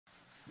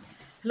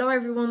Hello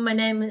everyone, my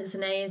name is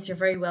Anais. You're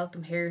very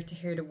welcome here to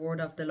hear the word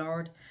of the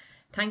Lord.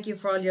 Thank you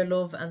for all your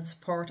love and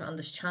support on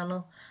this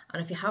channel,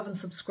 and if you haven't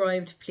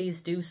subscribed,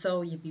 please do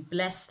so. You'll be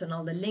blessed, and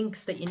all the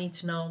links that you need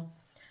to know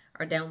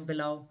are down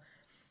below.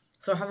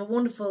 So I have a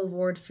wonderful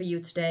word for you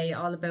today,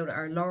 all about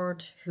our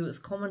Lord who is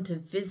coming to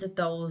visit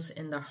those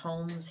in their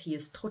homes. He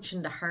is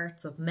touching the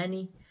hearts of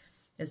many,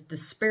 as the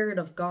Spirit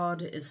of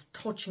God is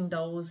touching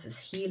those, is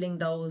healing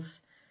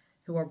those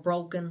who are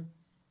broken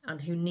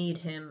and who need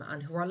Him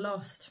and who are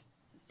lost.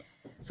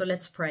 So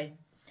let's pray.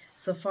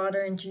 So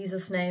Father, in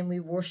Jesus' name, we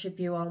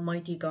worship you,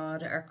 Almighty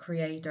God, our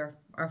Creator,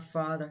 our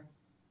Father,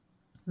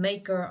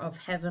 Maker of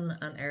heaven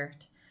and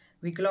earth.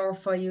 We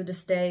glorify you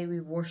this day, we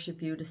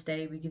worship you this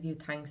day, we give you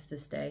thanks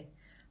this day.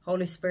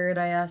 Holy Spirit,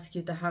 I ask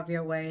you to have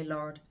your way,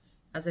 Lord,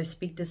 as I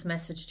speak this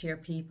message to your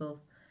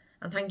people.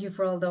 And thank you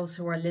for all those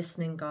who are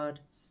listening, God.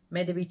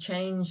 May they be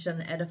changed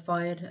and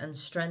edified and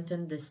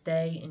strengthened this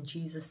day in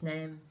Jesus'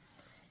 name.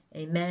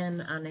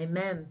 Amen and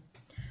amen.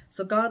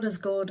 So God is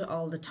good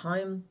all the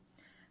time.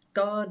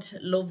 God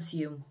loves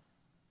you.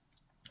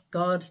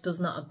 God does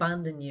not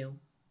abandon you.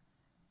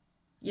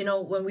 You know,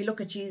 when we look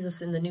at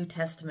Jesus in the New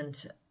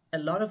Testament, a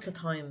lot of the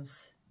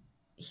times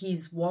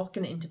he's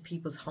walking into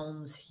people's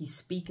homes, he's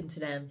speaking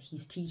to them,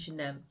 he's teaching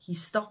them. He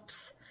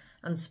stops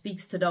and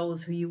speaks to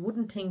those who you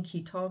wouldn't think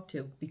he talked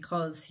to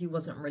because he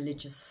wasn't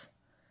religious.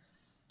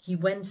 He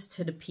went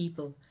to the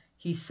people,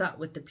 he sat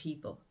with the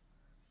people.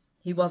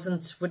 He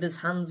wasn't with his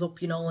hands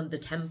up, you know, in the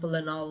temple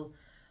and all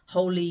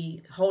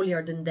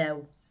holier than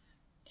thou.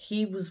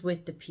 He was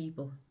with the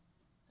people,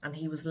 and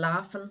he was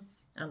laughing,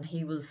 and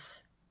he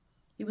was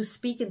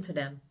speaking to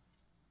them.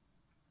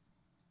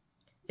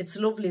 It's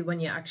lovely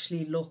when you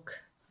actually look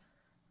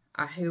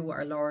at who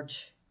our Lord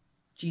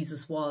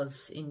Jesus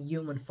was in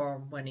human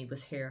form when he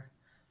was here.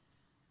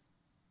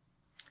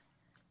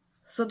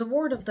 So the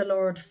word of the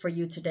Lord for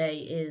you today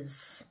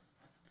is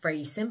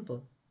very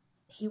simple.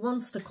 He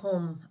wants to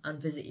come and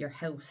visit your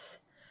house.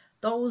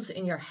 Those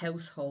in your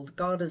household,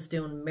 God is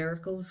doing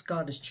miracles,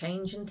 God is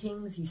changing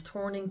things, he's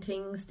turning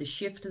things, the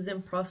shift is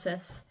in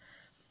process.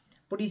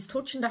 But he's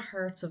touching the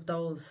hearts of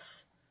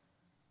those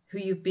who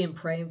you've been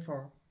praying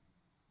for,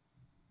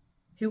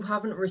 who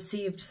haven't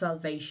received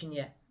salvation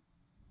yet,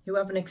 who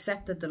haven't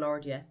accepted the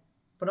Lord yet,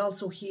 but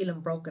also healing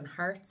broken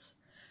hearts,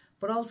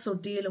 but also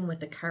dealing with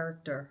the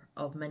character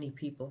of many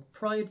people,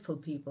 prideful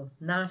people,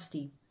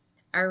 nasty,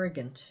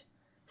 arrogant,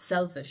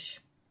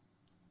 selfish,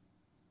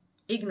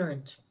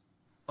 ignorant.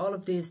 All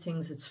of these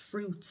things, it's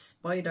fruits.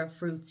 By their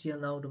fruits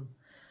you'll know them.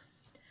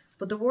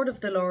 But the word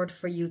of the Lord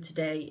for you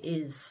today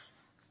is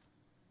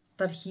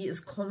that he is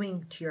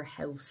coming to your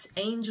house.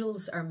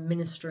 Angels are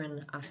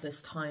ministering at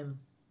this time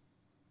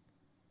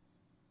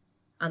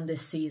and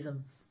this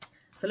season.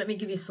 So let me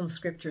give you some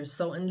scriptures.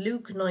 So in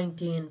Luke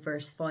 19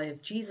 verse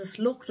 5, Jesus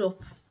looked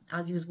up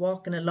as he was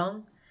walking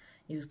along.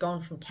 He was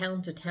going from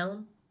town to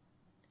town,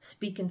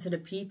 speaking to the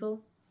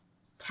people,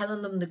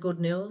 telling them the good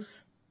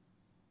news.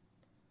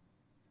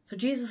 So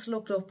Jesus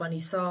looked up and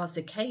he saw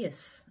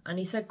Zacchaeus and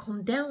he said,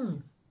 "Come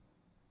down,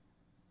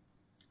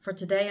 for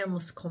today I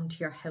must come to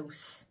your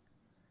house."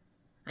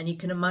 And you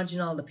can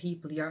imagine all the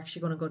people. You're actually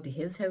going to go to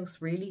his house,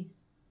 really?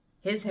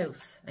 His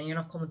house, and you're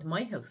not coming to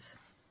my house.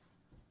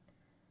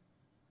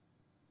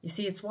 You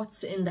see, it's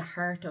what's in the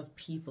heart of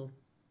people.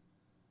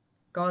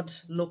 God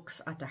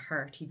looks at the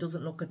heart. He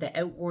doesn't look at the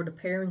outward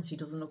appearance. He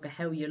doesn't look at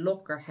how you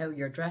look or how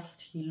you're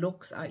dressed. He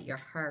looks at your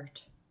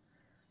heart.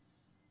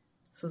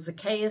 So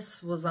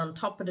Zacchaeus was on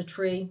top of the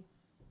tree,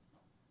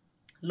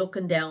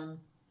 looking down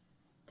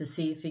to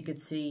see if he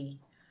could see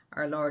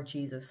our Lord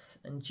Jesus.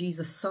 And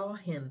Jesus saw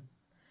him.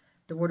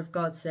 The word of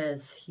God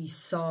says he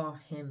saw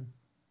him.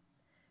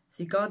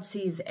 See, God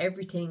sees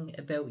everything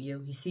about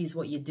you. He sees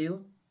what you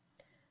do.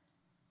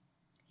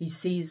 He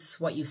sees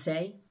what you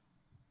say.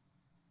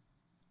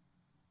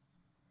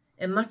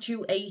 In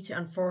Matthew 8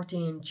 and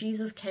 14,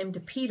 Jesus came to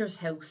Peter's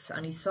house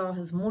and he saw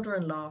his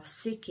mother-in-law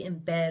sick in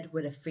bed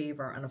with a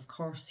fever, and of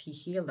course he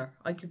healed her.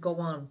 I could go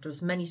on.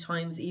 There's many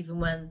times even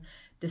when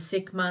the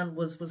sick man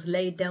was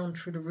laid down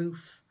through the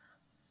roof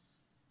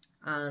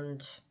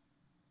and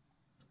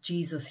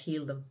Jesus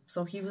healed him.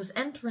 So he was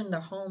entering their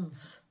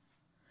homes.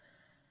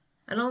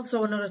 And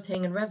also another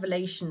thing in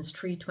Revelations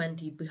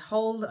 3:20,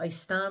 "Behold, I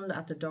stand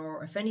at the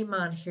door. If any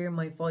man hear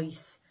my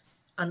voice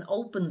and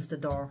opens the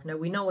door." Now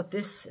we know what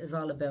this is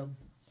all about.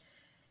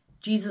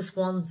 Jesus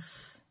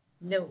wants,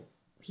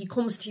 he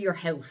comes to your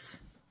house.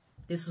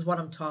 This is what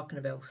I'm talking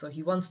about. So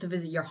he wants to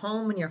visit your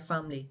home and your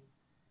family.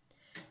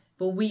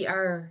 But we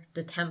are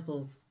the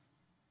temple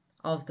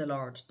of the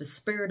Lord. The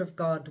Spirit of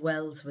God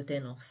dwells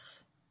within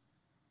us.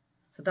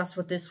 So that's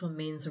what this one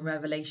means in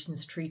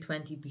Revelations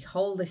 3:20.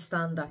 "Behold, I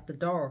stand at the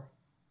door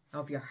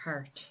of your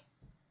heart.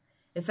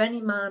 If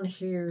any man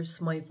hears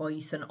my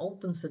voice and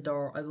opens the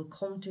door, I will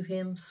come to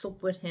him,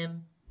 sup with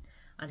him,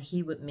 and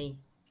he with me."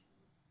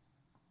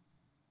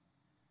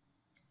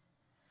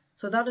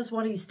 So that is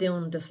what he's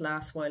doing this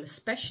last while,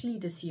 especially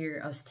this year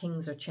as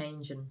things are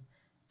changing.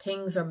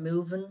 Things are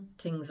moving,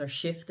 things are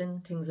shifting,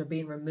 things are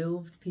being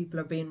removed, people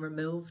are being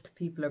removed,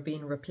 people are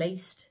being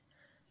replaced.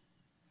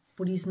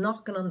 but he's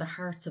knocking on the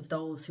hearts of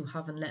those who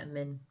haven't let him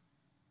in.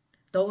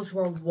 Those who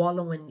are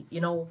wallowing, you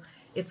know,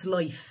 it's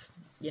life,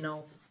 you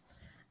know.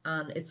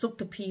 And it's up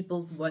to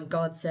people when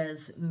God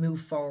says,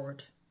 move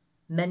forward.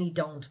 Many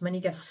don't. Many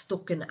get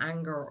stuck in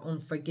anger,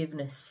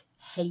 unforgiveness,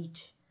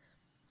 hate.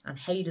 And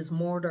hate is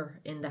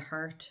murder in the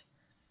heart.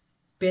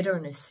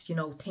 Bitterness, you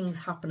know, things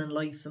happen in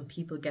life and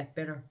people get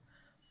bitter.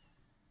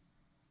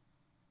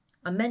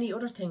 And many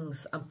other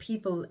things, and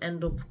people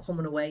end up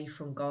coming away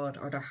from God,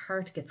 or their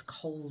heart gets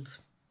cold.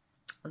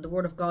 And the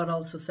Word of God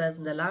also says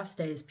in the last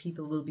days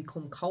people will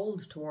become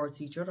cold towards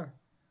each other.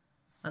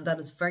 And that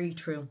is very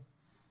true.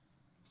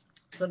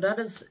 So that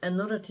is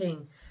another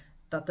thing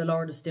that the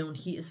Lord is doing.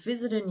 He is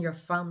visiting your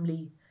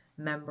family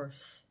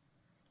members.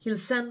 He'll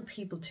send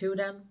people to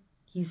them.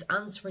 He's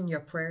answering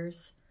your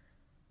prayers.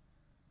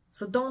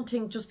 So don't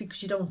think just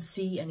because you don't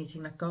see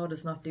anything that God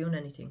is not doing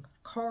anything.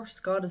 Of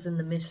course, God is in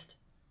the midst.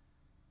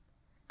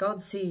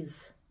 God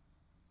sees.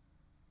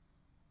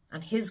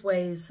 And his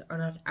ways are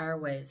not our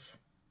ways.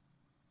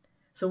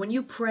 So when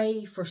you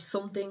pray for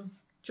something,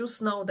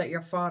 just know that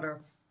your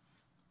Father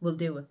will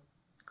do it.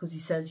 Because he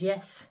says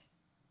yes.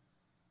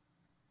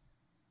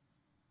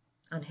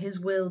 And his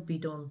will be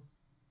done.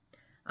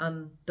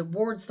 The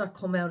words that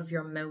come out of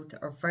your mouth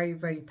are very,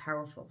 very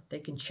powerful. They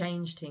can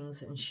change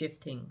things and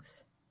shift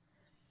things.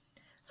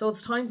 So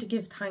it's time to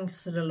give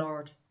thanks to the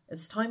Lord.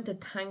 It's time to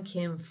thank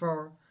him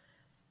for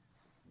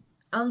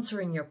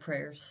answering your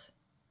prayers.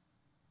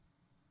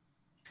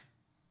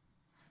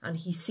 And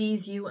he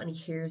sees you and he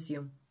hears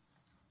you.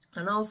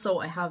 And also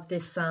I have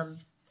this psalm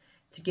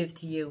to give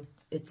to you.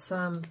 It's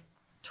Psalm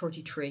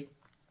 33.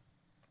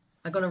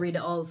 I'm going to read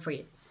it all for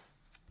you.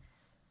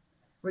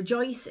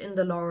 Rejoice in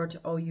the Lord,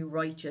 O you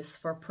righteous,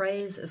 for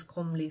praise is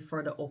comely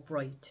for the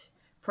upright.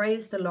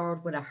 Praise the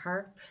Lord with a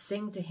harp,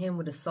 sing to him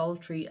with a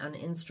psaltery and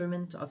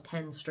instrument of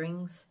 10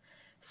 strings.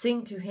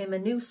 Sing to him a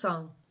new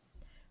song,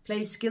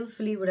 play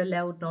skillfully with a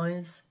loud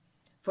noise.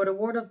 For the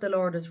word of the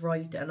Lord is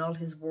right, and all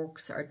his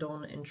works are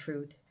done in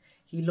truth.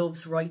 He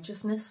loves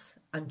righteousness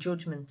and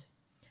judgment.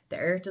 The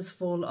earth is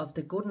full of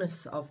the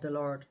goodness of the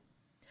Lord.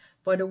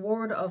 By the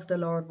word of the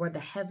Lord were the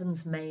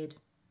heavens made,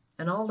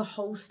 and all the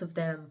host of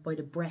them by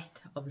the breath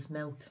of his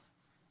mouth.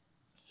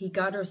 He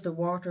gathers the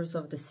waters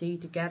of the sea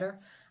together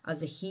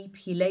as a heap.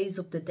 He lays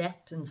up the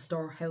depth in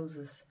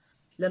storehouses.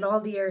 Let all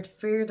the earth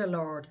fear the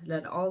Lord.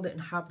 Let all the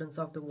inhabitants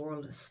of the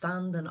world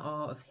stand in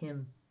awe of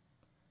him.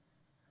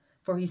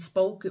 For he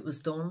spoke, it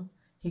was done.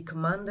 He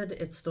commanded,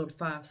 it stood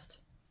fast.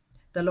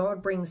 The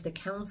Lord brings the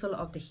counsel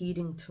of the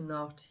heathen to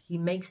naught. He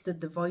makes the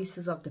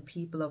devices of the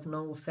people of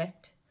no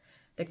effect.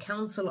 The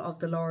counsel of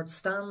the Lord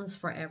stands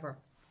forever,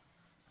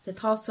 the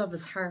thoughts of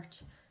his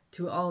heart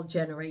to all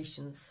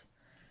generations.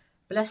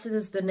 Blessed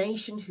is the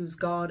nation whose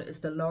God is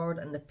the Lord,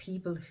 and the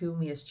people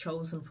whom he has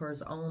chosen for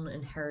his own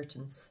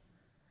inheritance.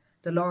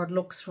 The Lord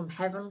looks from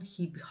heaven,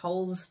 he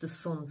beholds the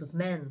sons of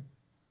men.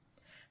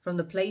 From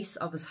the place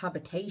of his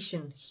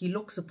habitation, he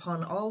looks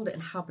upon all the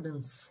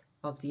inhabitants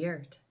of the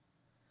earth.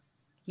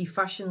 He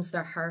fashions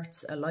their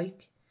hearts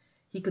alike.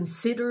 He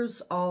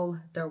considers all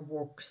their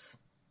works.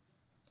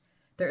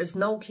 There is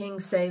no king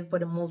saved by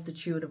the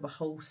multitude of a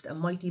host. A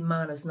mighty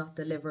man is not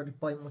delivered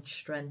by much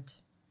strength.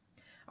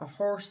 A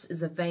horse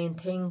is a vain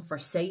thing for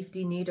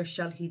safety, neither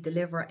shall he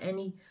deliver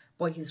any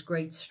by his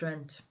great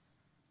strength.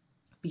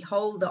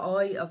 Behold, the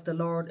eye of the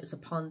Lord is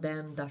upon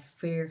them that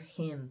fear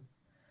him,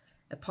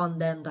 upon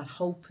them that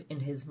hope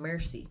in his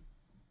mercy,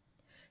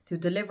 to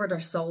deliver their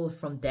soul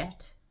from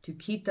death, to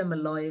keep them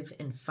alive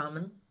in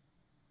famine.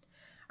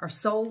 Our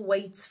soul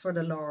waits for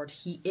the Lord.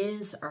 He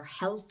is our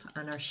help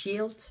and our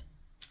shield.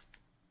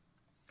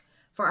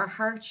 For our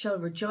heart shall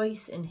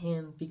rejoice in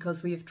him,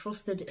 because we have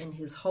trusted in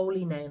his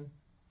holy name.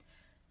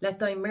 Let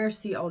thy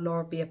mercy, O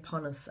Lord, be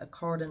upon us,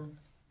 according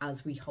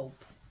as we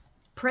hope.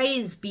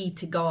 Praise be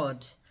to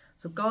God.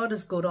 So God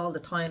is good all the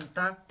time.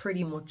 That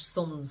pretty much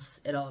sums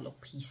it all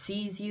up. He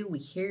sees you, he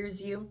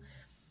hears you,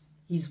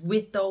 he's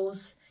with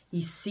those,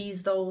 he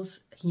sees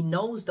those, he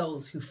knows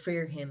those who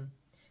fear him,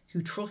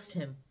 who trust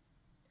him.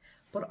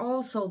 But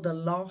also the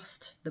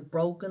lost, the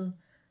broken,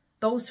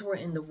 those who are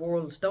in the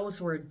world, those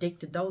who are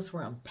addicted, those who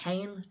are in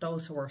pain,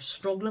 those who are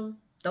struggling,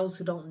 those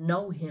who don't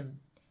know him.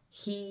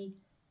 He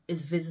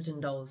is visiting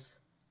those.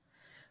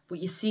 But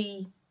you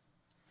see,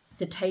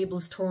 the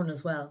tables turn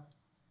as well.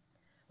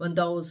 When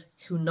those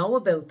who know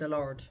about the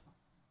Lord,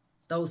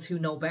 those who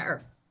know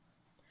better,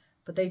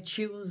 but they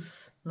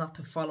choose not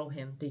to follow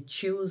him. They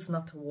choose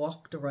not to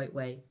walk the right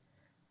way.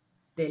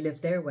 They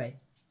live their way.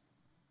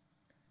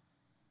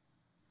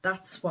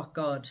 That's what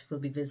God will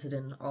be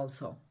visiting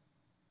also.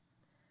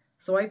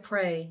 So I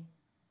pray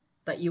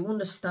that you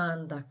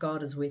understand that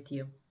God is with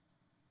you.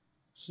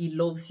 He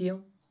loves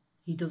you.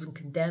 He doesn't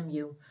condemn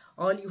you.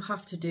 All you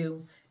have to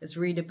do is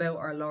read about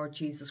our Lord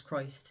Jesus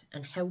Christ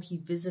and how he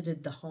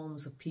visited the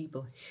homes of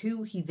people,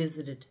 who he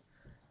visited,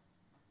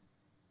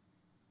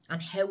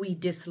 and how he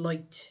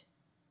disliked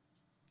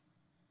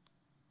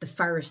the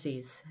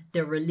Pharisees,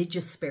 the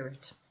religious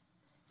spirit,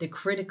 the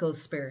critical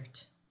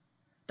spirit,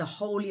 the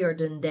holier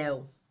than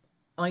thou.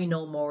 I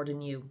know more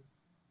than you.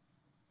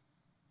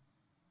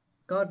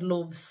 God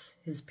loves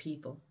his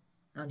people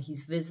and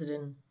he's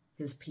visiting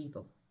his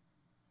people.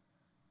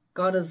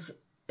 God is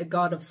a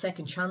God of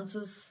second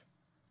chances,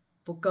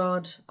 but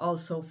God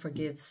also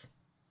forgives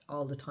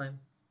all the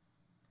time.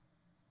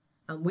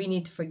 And we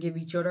need to forgive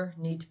each other,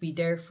 need to be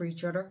there for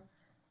each other,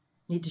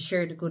 need to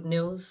share the good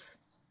news.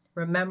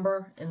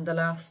 Remember in the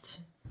last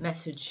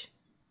message,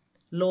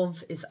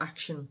 love is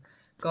action.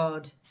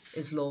 God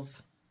is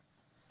love.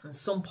 And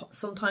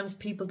sometimes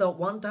people don't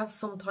want that.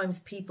 Sometimes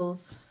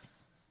people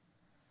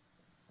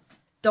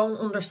don't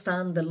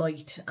understand the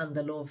light and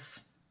the love.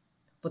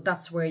 But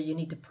that's where you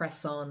need to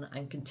press on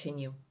and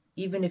continue.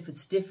 Even if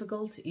it's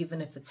difficult,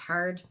 even if it's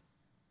hard,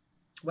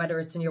 whether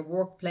it's in your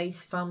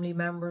workplace, family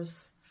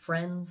members,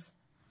 friends,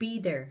 be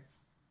there.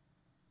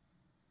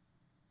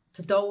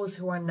 To those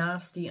who are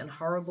nasty and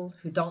horrible,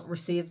 who don't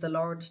receive the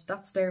Lord,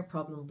 that's their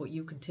problem, but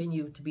you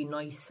continue to be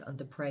nice and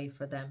to pray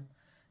for them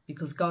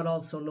because God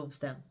also loves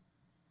them.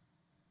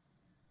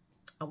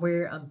 And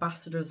we're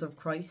ambassadors of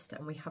Christ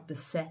and we have to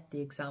set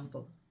the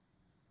example.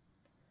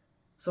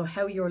 So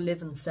how you're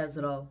living says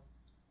it all.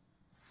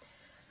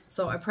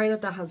 So I pray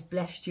that has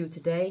blessed you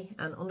today,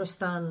 and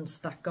understand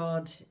that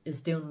God is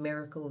doing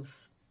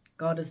miracles.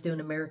 God is doing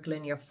a miracle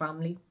in your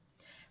family.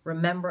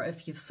 Remember,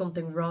 if you've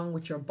something wrong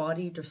with your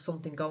body, there's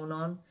something going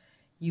on,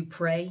 you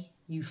pray,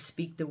 you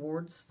speak the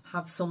words,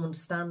 have someone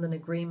stand in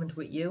agreement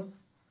with you,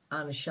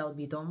 and it shall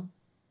be done.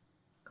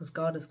 Because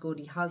God is good.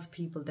 He has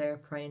people there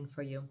praying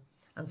for you.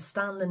 And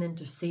stand and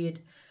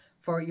intercede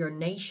for your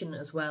nation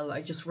as well.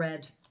 I just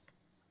read,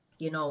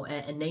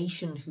 a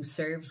nation who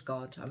serves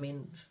God. I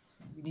mean,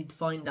 we need to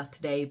find that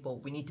today,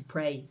 but we need to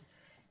pray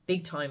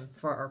big time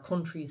for our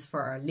countries,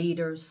 for our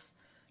leaders,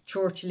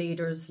 church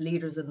leaders,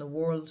 leaders in the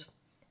world.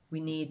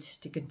 We need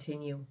to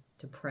continue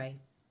to pray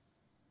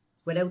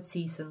without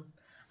ceasing.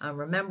 And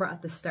remember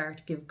at the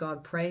start, give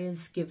God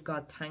praise, give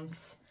God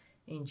thanks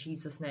in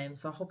Jesus' name.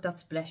 So I hope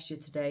that's blessed you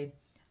today.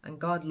 And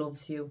God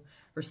loves you.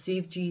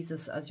 Receive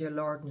Jesus as your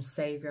Lord and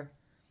Saviour.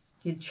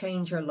 He'll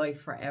change your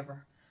life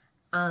forever.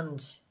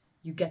 And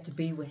you get to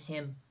be with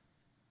him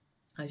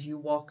as you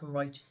walk in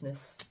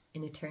righteousness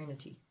in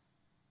eternity.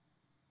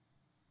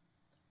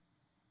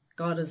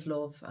 God is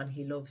love and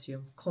he loves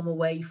you. Come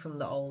away from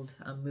the old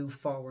and move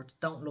forward.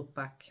 Don't look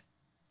back.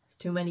 There's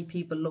too many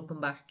people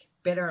looking back.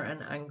 Bitter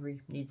and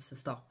angry needs to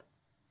stop.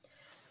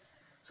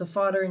 So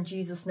Father, in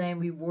Jesus' name,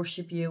 we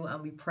worship you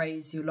and we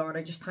praise you. Lord,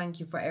 I just thank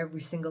you for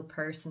every single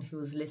person who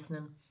is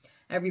listening.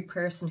 Every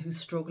person who's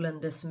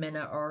struggling this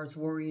minute or is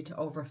worried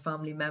over a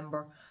family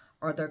member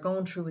or they're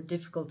going through a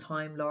difficult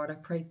time, Lord. I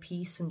pray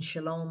peace and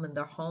shalom in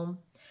their home.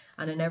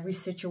 And in every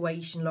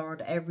situation,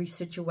 Lord, every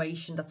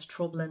situation that's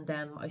troubling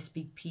them, I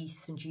speak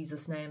peace in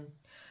Jesus' name.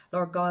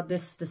 Lord God,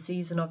 this is the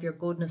season of your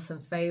goodness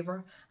and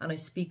favour. And I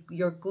speak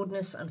your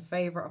goodness and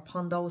favour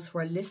upon those who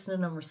are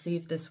listening and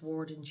receive this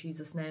word in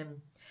Jesus'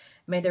 name.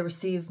 May they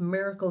receive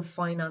miracle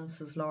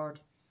finances,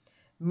 Lord.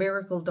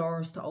 Miracle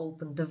doors to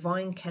open.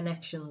 Divine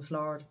connections,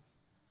 Lord.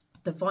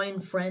 Divine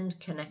friend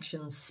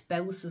connections.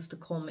 Spouses to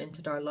come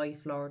into their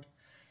life, Lord.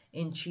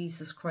 In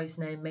Jesus Christ's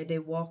name, may they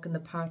walk in the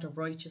path of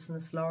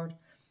righteousness, Lord.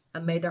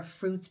 And may their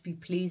fruits be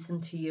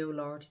pleasing to you,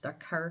 Lord. Their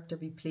character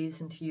be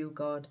pleasing to you,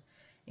 God.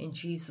 In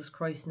Jesus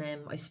Christ's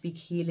name, I speak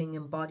healing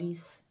in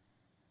bodies,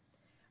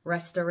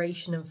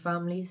 restoration in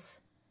families,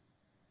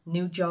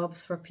 new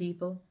jobs for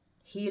people,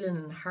 healing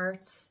in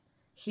hearts,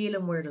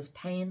 healing where there's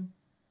pain.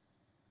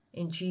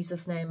 In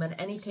Jesus' name, and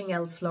anything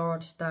else,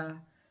 Lord, that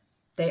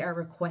they are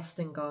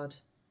requesting, God,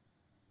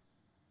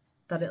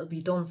 that it'll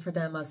be done for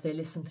them as they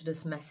listen to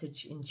this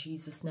message in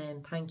Jesus'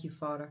 name. Thank you,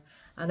 Father.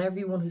 And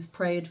everyone who's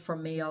prayed for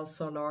me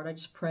also, Lord, I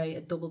just pray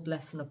a double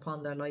blessing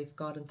upon their life,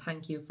 God, and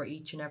thank you for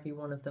each and every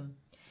one of them.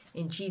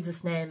 In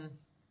Jesus' name,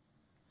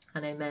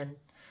 and amen.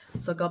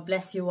 So God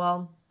bless you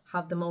all.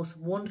 Have the most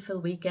wonderful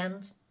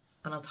weekend,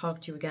 and I'll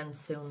talk to you again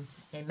soon.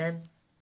 Amen.